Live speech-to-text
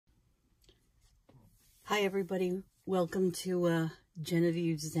Hi everybody, welcome to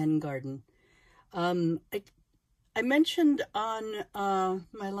Genevieve's Zen Garden. I mentioned on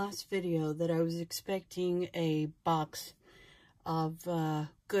my last video that I was expecting a box of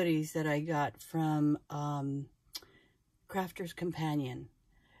goodies that I got from Crafter's Companion.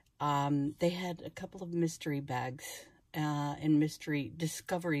 They had a couple of mystery bags and mystery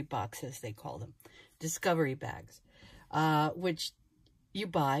discovery boxes, they call them. Discovery bags, which you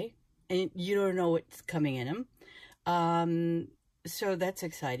buy and you don't know what's coming in them. So that's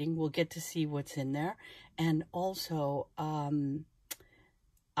exciting. We'll get to see what's in there. And also,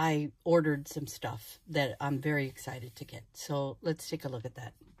 I ordered some stuff that I'm very excited to get. So let's take a look at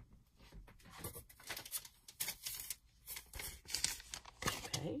that.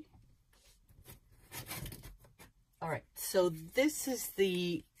 Okay. All right. So this is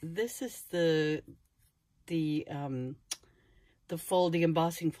the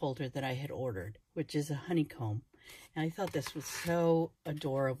embossing folder that I had ordered, which is a honeycomb. And I thought this was so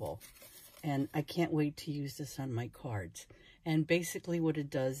adorable. And I can't wait to use this on my cards. And basically what it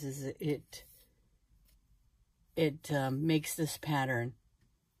does is it makes this pattern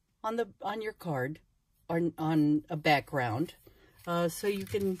on your card, on a background. So you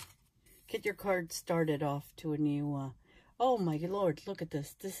can get your card started off to a new, oh my Lord, look at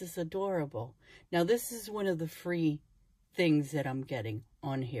this. This is adorable. Now this is one of the free things that I'm getting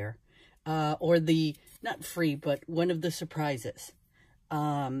on here, or not free, but one of the surprises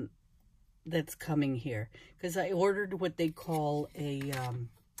that's coming here, because I ordered what they call a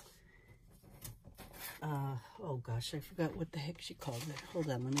oh gosh, I forgot what the heck she called it. Hold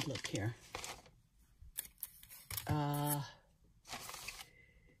on, let me look here.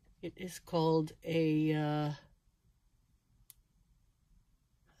 It is called a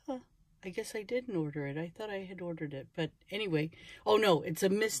I guess I didn't order it. I thought I had ordered it. But anyway, oh no, it's a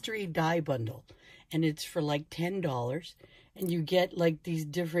mystery die bundle. And it's for like $10. And you get like these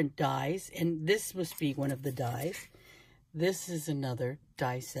different dies. And this must be one of the dies. This is another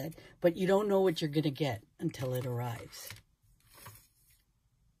die set. But you don't know what you're going to get until it arrives.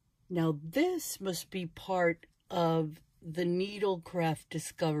 Now this must be part of the Needlecraft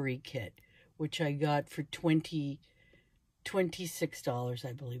Discovery kit, which I got for $26,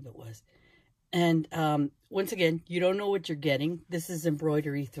 I believe it was. And once again, you don't know what you're getting. This is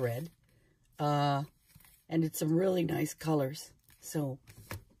embroidery thread. And it's some really nice colors. So,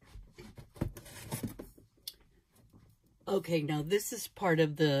 okay, now this is part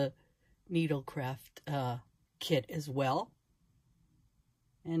of the Needlecraft kit as well.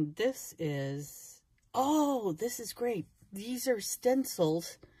 And this is, oh, this is great. These are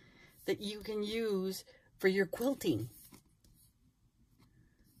stencils that you can use for your quilting.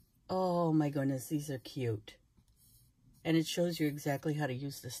 Oh my goodness, these are cute. And it shows you exactly how to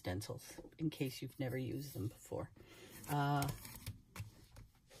use the stencils in case you've never used them before. Now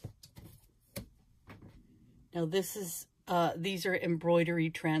this is, these are embroidery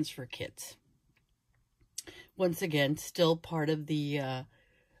transfer kits. Once again, still part of the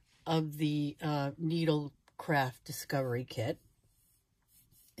Needlecraft Discovery kit.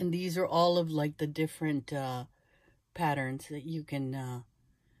 And these are all of like the different patterns that you can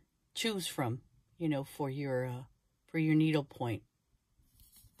choose from, you know, for your needle point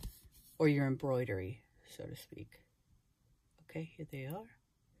or your embroidery, so to speak. Okay, here they are.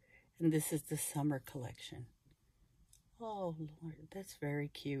 And this is the summer collection. Oh Lord, that's very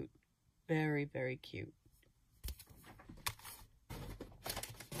cute. Very, very cute.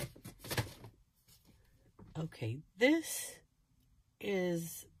 Okay, this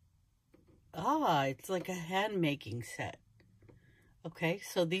is, it's like a hand making set. Okay,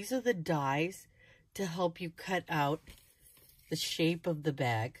 so these are the dies to help you cut out the shape of the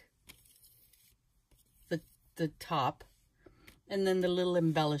bag, the top, and then the little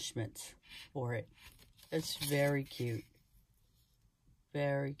embellishments for it. That's very cute.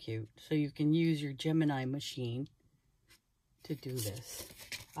 Very cute. So you can use your Gemini machine to do this.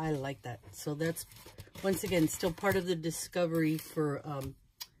 I like that. So that's, once again, still part of the discovery for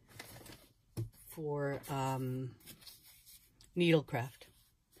Needlecraft.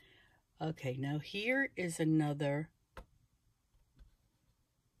 Okay, now here is another, I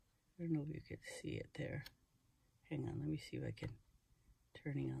don't know if you can see it there. Hang on, let me see if I can,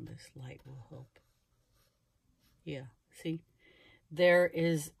 turning on this light will help. Yeah, see? There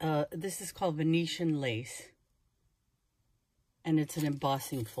is, this is called Venetian lace. And it's an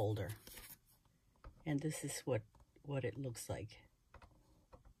embossing folder. And this is what it looks like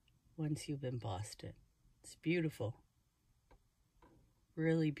once you've embossed it. It's beautiful.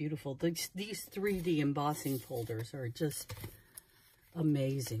 Really beautiful. These 3D embossing folders are just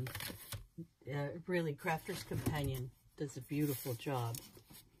amazing. Really, Crafter's Companion does a beautiful job.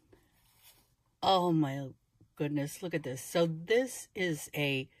 Oh my goodness, look at this. So this is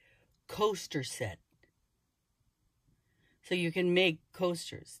a coaster set. So you can make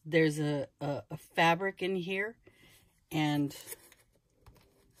coasters. There's a fabric in here, and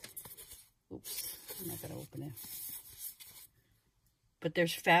oops, I'm not going to open it. But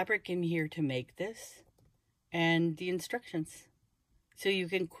there's fabric in here to make this, and the instructions. So you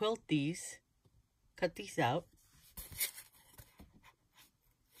can quilt these, cut these out,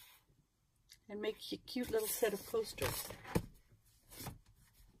 and make a cute little set of coasters.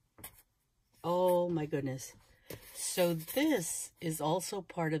 Oh my goodness. So this is also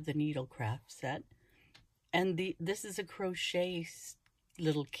part of the Needlecraft set. And this is a crochet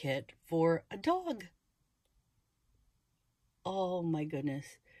little kit for a dog. Oh my goodness.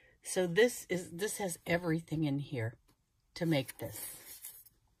 So this has everything in here to make this.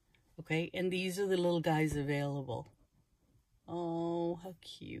 Okay, and these are the little guys available. Oh, how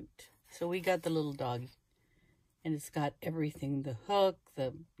cute. So we got the little dog, and it's got everything, the hook,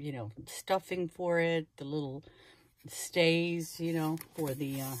 the, stuffing for it, the little stays, for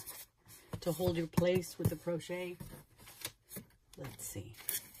the, to hold your place with the crochet. Let's see.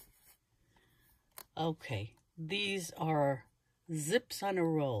 Okay, these are zips on a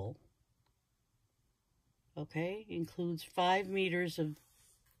roll. Okay, includes 5 meters of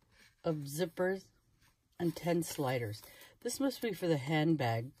zippers and 10 sliders. This must be for the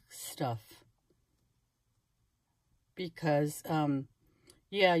handbag stuff. Because,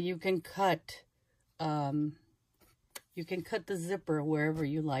 yeah, you can cut the zipper wherever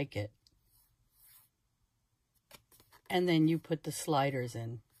you like it. And then you put the sliders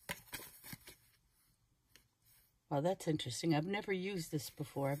in. Wow, that's interesting. I've never used this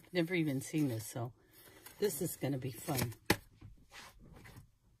before. I've never even seen this, so this is going to be fun.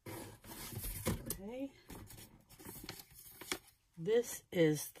 Okay. This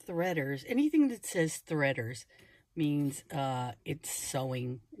is threaders. Anything that says threaders means it's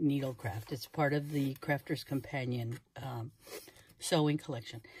sewing needlecraft. It's part of the Crafter's Companion sewing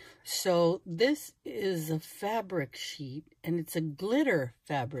collection. So this is a fabric sheet, and it's a glitter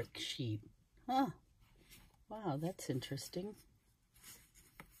fabric sheet. Huh. Wow, that's interesting.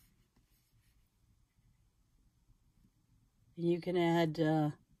 And you can add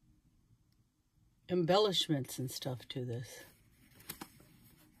embellishments and stuff to this.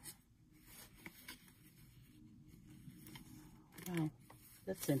 Wow,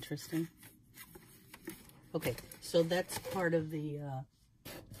 that's interesting. Okay, so that's part of the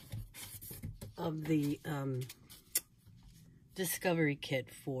Discovery kit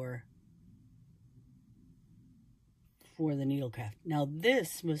for the Needlecraft. Now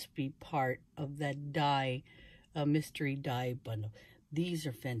this must be part of that die, mystery die bundle. These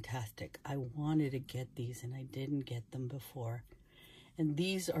are fantastic. I wanted to get these and I didn't get them before. And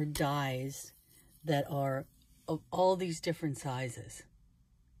these are dies that are of all these different sizes.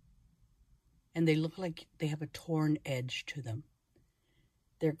 And they look like they have a torn edge to them.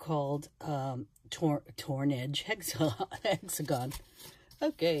 They're called torn edge hexagon.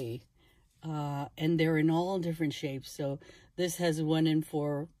 Okay. And they're in all different shapes. So this has 1 in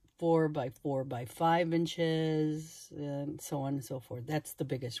 4 by 4 by 5 inches, and so on and so forth. That's the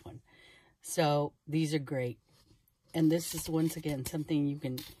biggest one. So these are great. And this is, once again, something you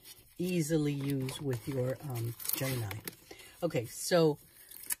can easily use with your Gemini. Okay, so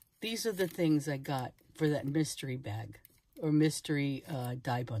these are the things I got for that mystery bag, or mystery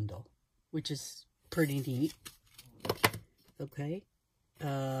die bundle, which is pretty neat. Okay.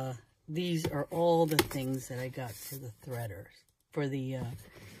 These are all the things that I got for the threaders, for the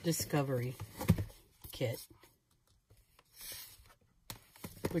Discovery kit,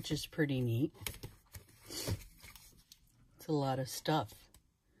 which is pretty neat. It's a lot of stuff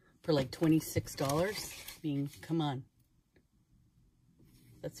for like $26. I mean, come on.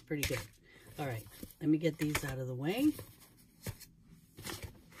 That's pretty good. All right, let me get these out of the way.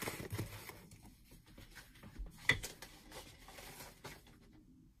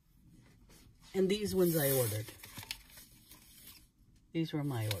 And these ones I ordered. These were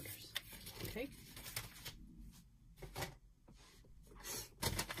my orders. Okay.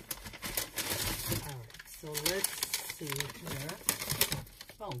 All right, so let's see here.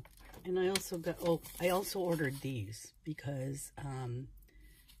 Oh, and I also got, I also ordered these because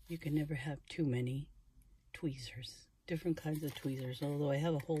you can never have too many tweezers. Different kinds of tweezers, although I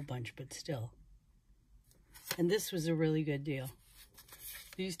have a whole bunch, but still. And this was a really good deal.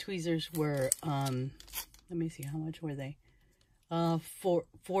 These tweezers were, let me see, how much were they?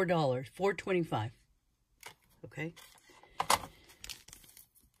 $4.25. Okay.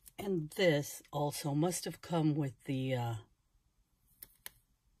 And this also must have come with the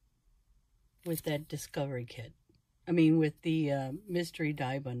with that Discovery kit. I mean, with the mystery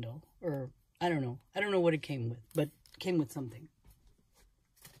die bundle, or I don't know. I don't know what it came with, but it came with something.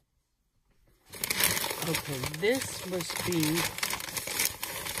 Okay, this must be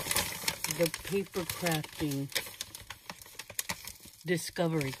the paper crafting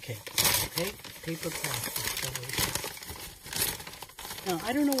Discovery kit. Okay, Papercraft Discovery kit. Now,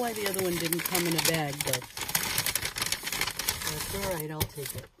 I don't know why the other one didn't come in a bag, but that's all right. I'll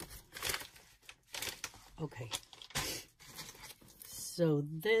take it. Okay. So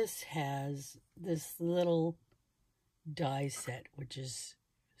this has this little die set, which is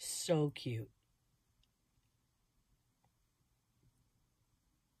so cute.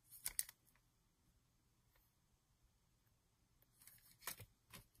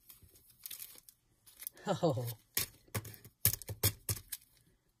 Oh,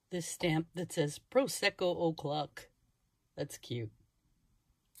 this stamp that says Prosecco O'Clock. That's cute.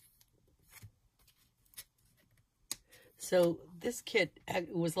 So this kit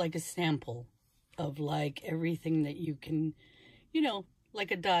was like a sample of like everything that you can, you know,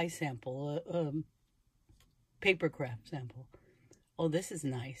 like a die sample, a papercraft sample. Oh, this is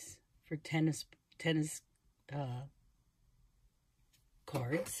nice for tennis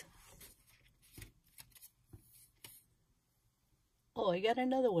cards. Oh, I got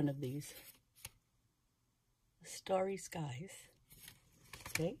another one of these. Starry Skies.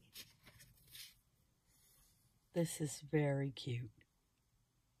 Okay. This is very cute.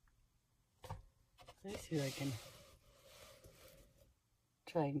 Let me see if I can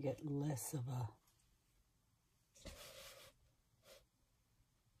try and get less of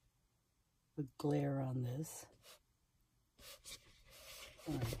a glare on this.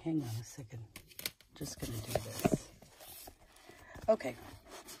 All right, hang on a second. Just gonna do this. Okay,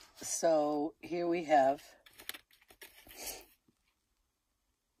 so here we have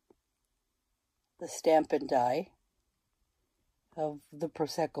the stamp and die of the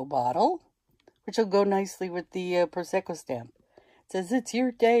Prosecco bottle, which will go nicely with the Prosecco stamp. It says, "It's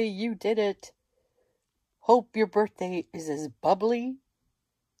your day, you did it. Hope your birthday is as bubbly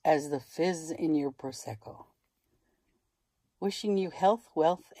as the fizz in your Prosecco. Wishing you health,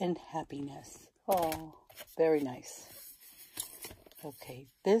 wealth, and happiness." Oh, very nice. Okay,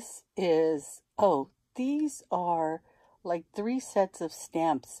 this is, oh, these are like 3 sets of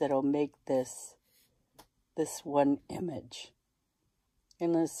stamps that'll make this one image.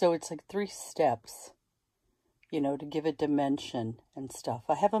 And so it's like 3 steps, you know, to give it dimension and stuff.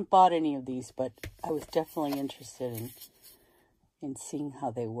 I haven't bought any of these, but I was definitely interested in seeing how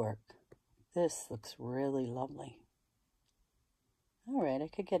they work. This looks really lovely. All right, I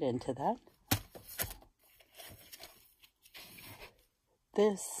could get into that.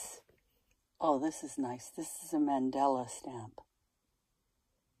 This, oh, this is nice. This is a Mandela stamp.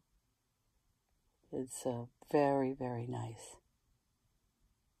 It's very, very nice.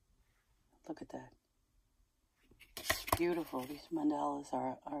 Look at that. It's beautiful. These mandalas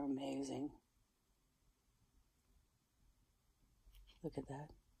are amazing. Look at that.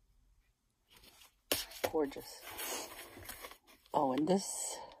 Gorgeous. Oh, and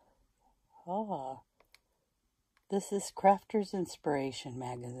this, this is Crafter's Inspiration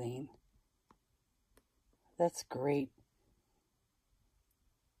magazine. That's great.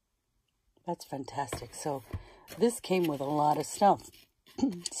 That's fantastic. So this came with a lot of stuff.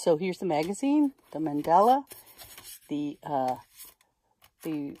 So here's the magazine, the mandala, the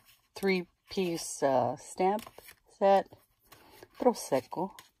 3-piece stamp set,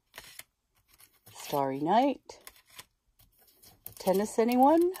 Prosecco, Starry Night, Tennis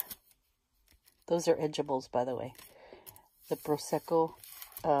Anyone? Those are edgeables, by the way. The Prosecco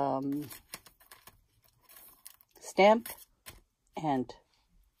stamp, and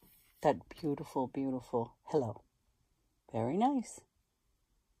that beautiful, beautiful hello. Very nice.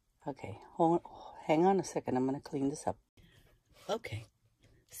 Okay, hang on a second. I'm going to clean this up. Okay,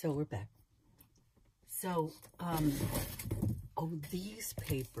 so we're back. So, oh, these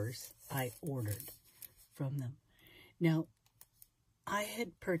papers I ordered from them. Now, I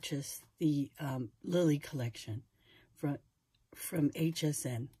had purchased the Lily collection from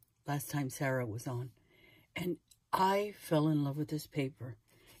HSN last time Sarah was on, and I fell in love with this paper.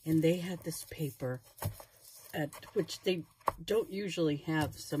 And they had this paper, at which they don't usually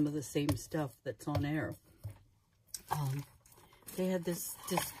have some of the same stuff that's on air. They had this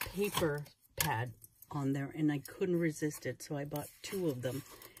paper pad on there, and I couldn't resist it, so I bought 2 of them.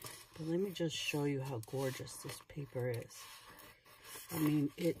 But let me just show you how gorgeous this paper is. I mean,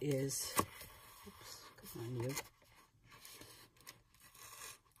 it is, oops, come on you.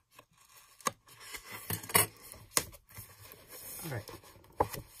 All right.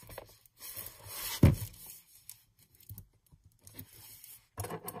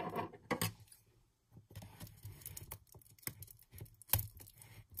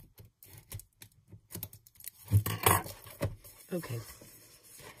 Okay.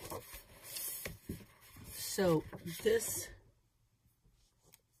 So this,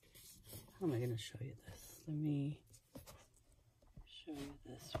 how am I going to show you this? Let me show you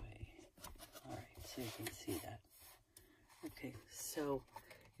this way. All right, so you can see that. Okay, so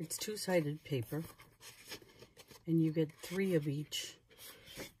it's two-sided paper, and you get 3 of each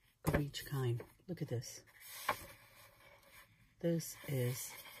kind. Look at this. This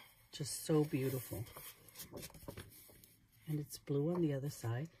is just so beautiful. And it's blue on the other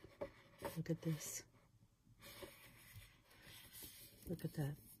side. Look at this. Look at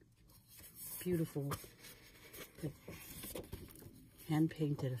that. Beautiful, like,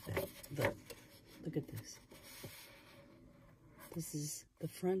 hand-painted effect. Look at this. This is the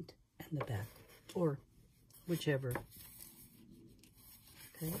front and the back, or whichever.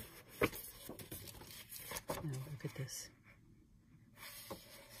 Okay. Now look at this.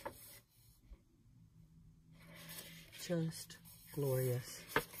 Just glorious.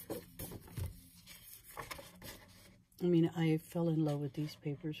 I mean, I fell in love with these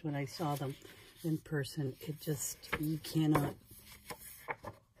papers when I saw them in person. It just, you cannot,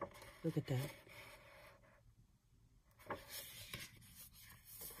 look at that.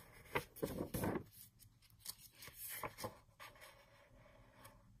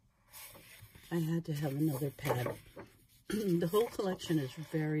 I had to have another pad. The whole collection is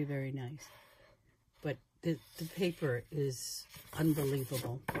very, very nice. But the paper is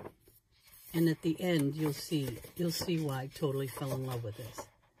unbelievable. And at the end, you'll see why I totally fell in love with this.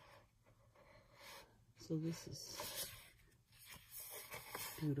 So this is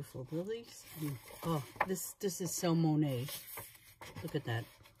beautiful lilies. And, oh, this is so Monet. Look at that.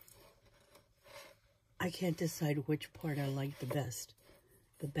 I can't decide which part I like the best,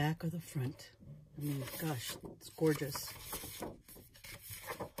 the back or the front. I mean, gosh, it's gorgeous.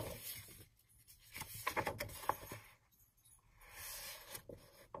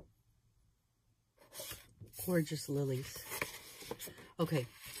 Gorgeous lilies. Okay,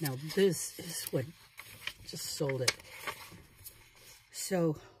 now this is what just sold it.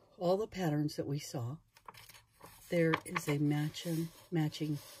 So all the patterns that we saw, there is a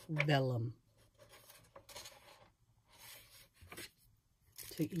matching vellum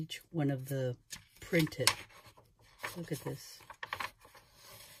to each one of the printed. Look at this.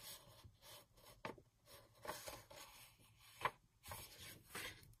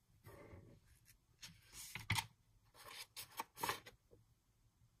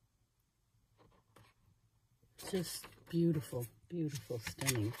 Just beautiful, beautiful,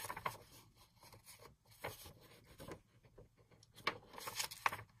 stunning.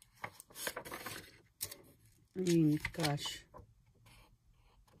 I mean, gosh.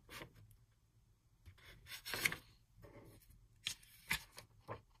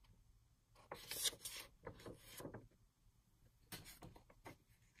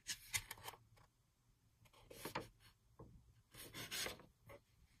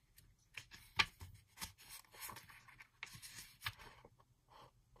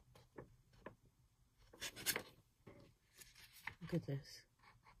 Look at this.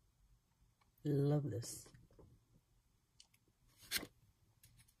 Love this.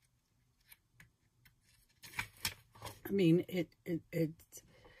 I mean, it's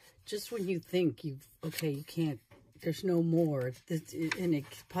just when you think okay, you can't, there's no more, and it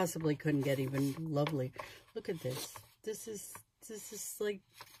possibly couldn't get even lovely. Look at this. This is like,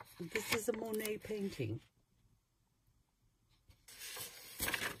 this is a Monet painting.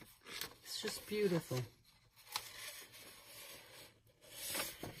 It's just beautiful.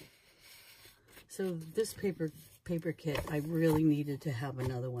 So this paper kit, I really needed to have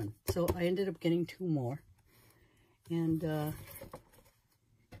another one. So I ended up getting 2 more. And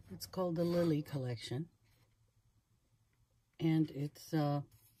it's called the Lily Collection. And it's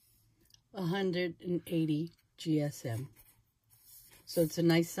 180 GSM. So it's a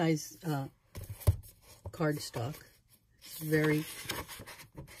nice size cardstock. It's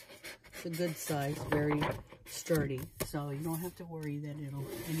a good size, very sturdy. So you don't have to worry that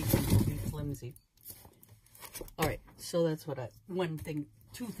anything will be flimsy. All right, so that's what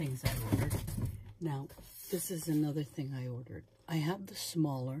 2 things I ordered. Now, this is another thing I ordered. I have the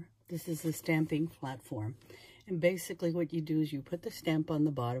smaller. This is the stamping platform. And basically what you do is you put the stamp on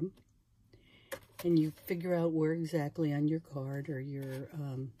the bottom and you figure out where exactly on your card or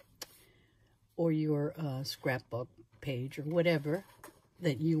your scrapbook page or whatever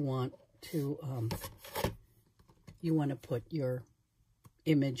that you want to you want to put your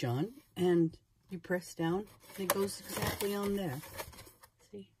image on, and you press down, and it goes exactly on there.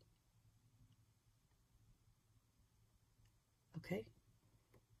 See? Okay.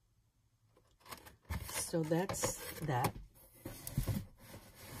 So that's that.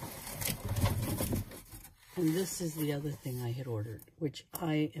 And this is the other thing I had ordered, which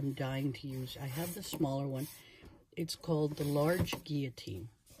I am dying to use. I have the smaller one. It's called the large guillotine.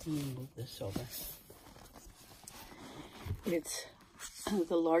 Let me move this over. It's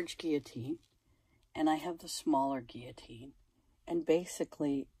the large guillotine, and I have the smaller guillotine. And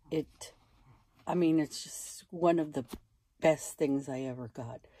basically, it's just one of the best things I ever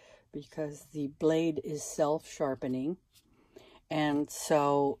got, because the blade is self-sharpening, and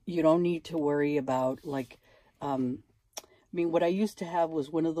so you don't need to worry about, like, what I used to have was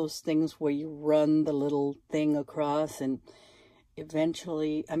one of those things where you run the little thing across, and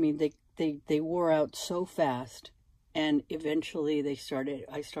eventually, they wore out so fast, and eventually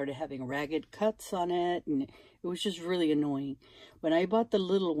I started having ragged cuts on it, and it was just really annoying. When I bought the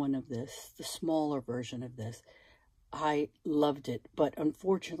little one of this, the smaller version of this, I loved it, but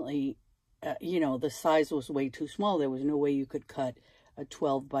unfortunately, the size was way too small. There was no way you could cut a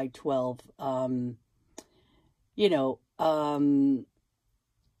 12 by 12, a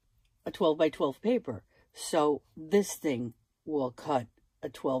 12 by 12 paper. So this thing will cut a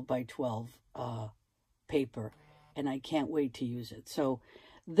 12 by 12 paper, and I can't wait to use it. So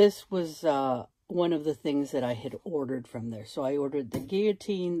this was one of the things that I had ordered from there. So I ordered the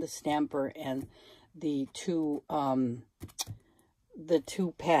guillotine, the stamper, and the two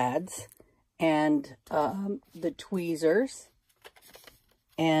pads, and the tweezers,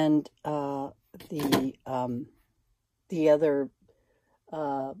 and the other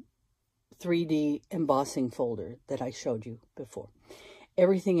 3D embossing folder that I showed you before.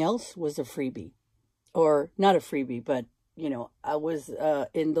 Everything else was a freebie, or not a freebie, but I was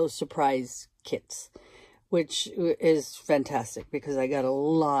in those surprise kits, which is fantastic because I got a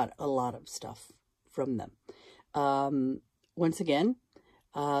lot of stuff from them. Once again,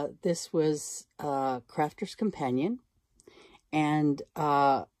 this was Crafter's Companion, and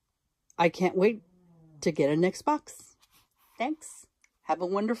I can't wait to get a next box. Thanks. Have a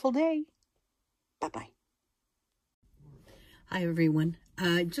wonderful day. Bye-bye. Hi, everyone.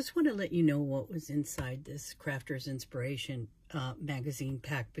 I just want to let you know what was inside this Crafter's Inspiration magazine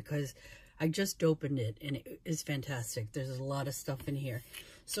pack, because I just opened it and it is fantastic. There's a lot of stuff in here.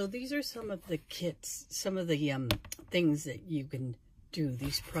 So these are some of the kits, some of the things that you can do,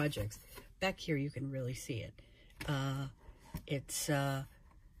 these projects. Back here you can really see it. It's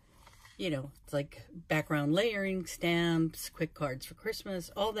like background layering, stamps, quick cards for Christmas,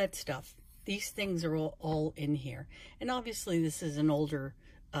 all that stuff. These things are all in here. And obviously this is an older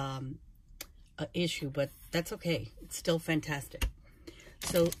issue, but that's okay. It's still fantastic.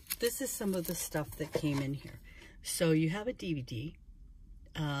 So this is some of the stuff that came in here. So you have a DVD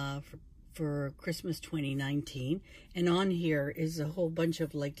for Christmas 2019. And on here is a whole bunch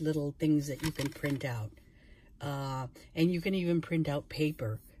of like little things that you can print out. And you can even print out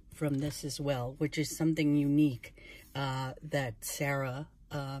paper from this as well, which is something unique that Sarah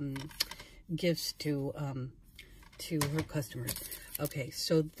gives to her customers. Okay,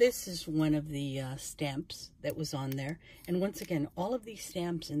 so this is one of the stamps that was on there. And once again, all of these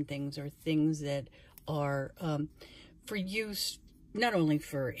stamps and things are things that are for use, not only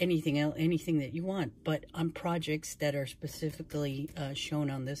for anything else, anything that you want, but on projects that are specifically shown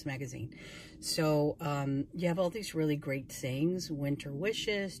on this magazine. So you have all these really great sayings: winter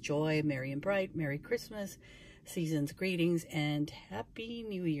wishes, joy, merry and bright, Merry Christmas, season's greetings, and Happy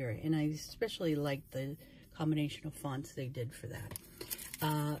New Year. And I especially like the combination of fonts they did for that.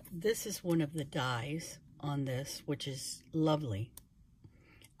 This is one of the dies on this, which is lovely.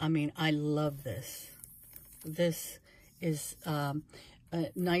 I mean, I love this. This is a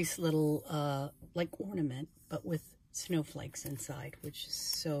nice little like ornament, but with snowflakes inside, which is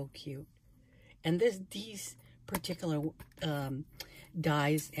so cute. And these particular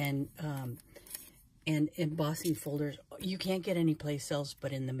dies and embossing folders, you can't get anyplace else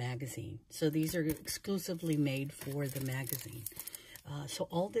but in the magazine. So these are exclusively made for the magazine. So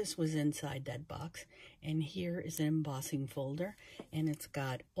all this was inside that box. And here is an embossing folder, and it's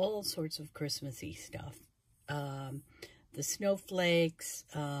got all sorts of Christmassy stuff. The snowflakes,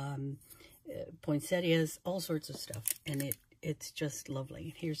 poinsettias, all sorts of stuff. And it's just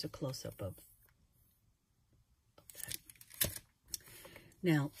lovely. Here's a close-up of that.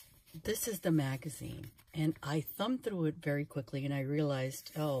 Now, this is the magazine, and I thumbed through it very quickly, and I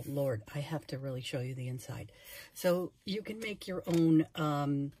realized, oh, Lord, I have to really show you the inside. So you can make your own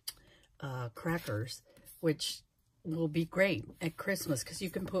crackers, which will be great at Christmas because you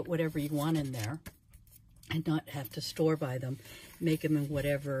can put whatever you want in there and not have to store buy them, make them in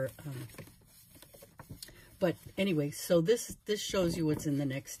whatever. But anyway, so this shows you what's in the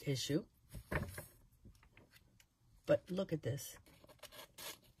next issue. But look at this.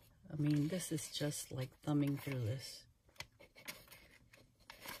 I mean, this is just like thumbing through this.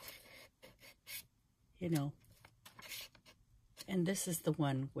 You know. And this is the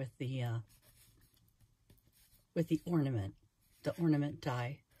one with the ornament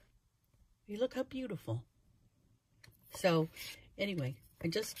die. You look how beautiful. So anyway, I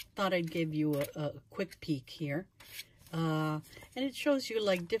just thought I'd give you a quick peek here. And it shows you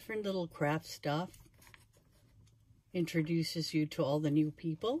like different little craft stuff. Introduces you to all the new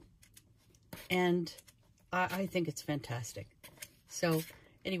people. And I think it's fantastic. So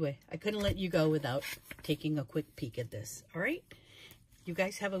anyway, I couldn't let you go without taking a quick peek at this. All right? You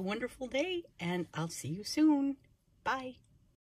guys have a wonderful day, and I'll see you soon. Bye.